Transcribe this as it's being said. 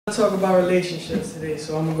I talk about relationships today,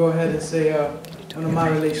 so I'm gonna go ahead and say one of my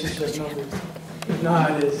relationship numbers. You know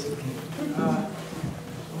how it is. I'm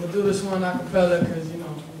gonna do this one a cappella because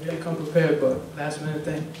we didn't come prepared, but last minute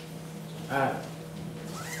thing. Alright.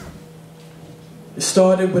 It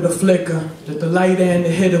started with a flicker, the lighter and the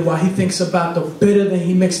hitter, while he thinks about the bitter, then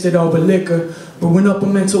he mixed it all with liquor. Brewing up a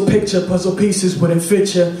mental picture, puzzle pieces wouldn't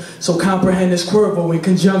fit you, so comprehend this quirvel in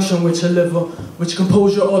conjunction with your liver, which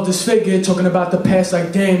composure or disfigured, talking about the past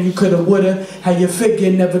like damn, you coulda, woulda, how you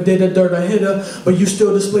figured, never did a dirt or hitter, but you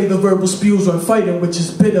still display the verbal spews when fighting, which is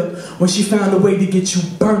bitter, when she found a way to get you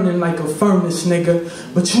burning like a furnace, nigga.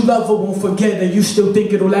 But you love her, won't forget her, you still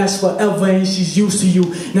think it'll last forever, and she's used to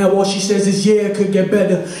you. Now all she says is yeah, it could get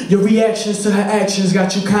better. Your reactions to her actions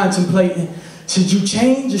got you contemplating. Should you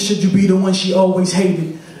change or should you be the one she always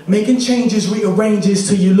hated? Making changes rearranges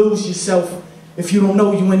till you lose yourself. If you don't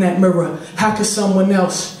know you in that mirror, how could someone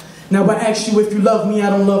else? Now I ask you if you love me, I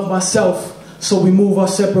don't love myself. So we move our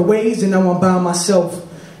separate ways and now I'm by myself.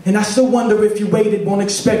 And I still wonder if you waited, won't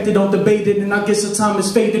expect it, don't debate it. And I guess the time is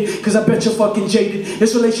faded, cause I bet you're fucking jaded.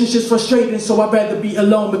 This relationship's frustrating, so I'd rather be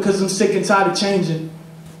alone because I'm sick and tired of changing.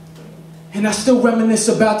 And I still reminisce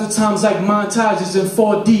about the times like montages in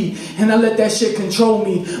 4D, and I let that shit control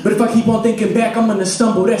me. But if I keep on thinking back, I'm gonna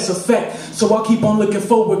stumble, that's a fact. So I'll keep on looking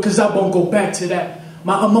forward, cause I won't go back to that.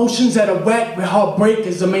 My emotions at a whack, with heartbreak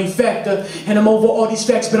is the main factor. And I'm over all these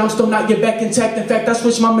facts, but I'm still not yet back intact. In fact, I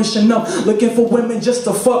switched my mission up, looking for women just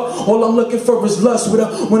to fuck. All I'm looking for is lust, with a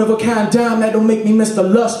one-of-a-kind dime that'll make me miss the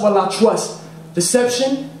lust while I trust.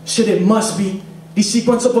 Deception? Shit, it must be. These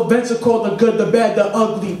sequence of events are called the good, the bad, the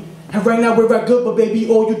ugly. And right now we're at good, but baby,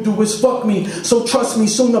 all you do is fuck me. So trust me,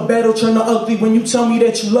 soon the battle turn to ugly when you tell me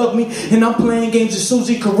that you love me. And I'm playing games with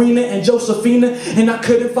Susie, Karina, and Josephina, and I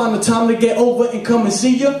couldn't find the time to get over and come and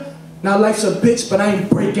see you. Now life's a bitch, but I ain't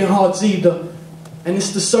breaking hearts either. And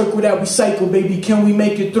it's the circle that we cycle, baby, can we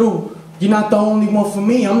make it through? You're not the only one for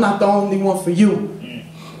me, I'm not the only one for you.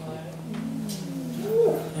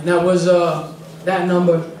 And that was that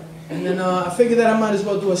number. And then I figured that I might as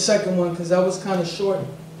well do a second one, because that was kind of short.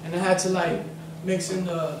 And I had to like mix in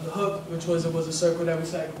the hook, which was it was a circle that we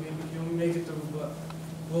cycled, baby. Can we make it through? But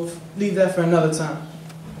we'll leave that for another time.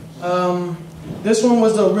 This one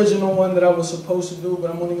was the original one that I was supposed to do, but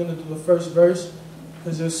I'm only gonna do the first verse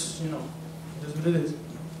because it's that's what it is.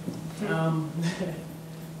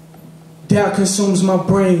 Doubt consumes my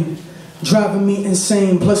brain, driving me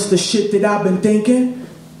insane. Plus the shit that I've been thinking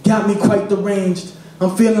got me quite deranged.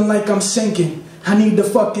 I'm feeling like I'm sinking. I need the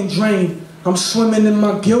fucking drain. I'm swimming in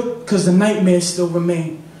my guilt, cause the nightmares still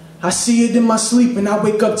remain. I see it in my sleep and I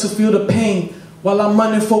wake up to feel the pain. While I'm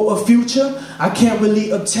running for a future I can't really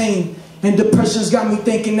obtain. And depression's got me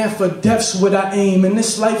thinking that for death's what I aim. In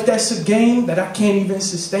this life that's a game that I can't even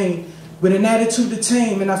sustain. With an attitude to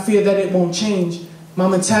tame, and I fear that it won't change. My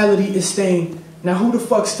mentality is stained. Now who the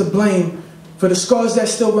fuck's to blame for the scars that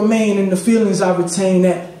still remain and the feelings I retain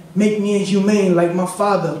that make me inhumane like my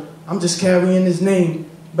father? I'm just carrying his name.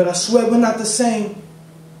 But I swear we're not the same,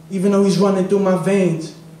 even though he's running through my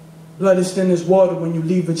veins. Blood is thin as water when you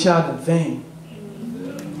leave a child in vain.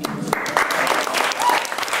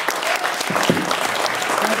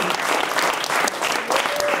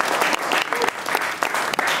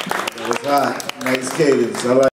 That was hot. Nice cadence. I like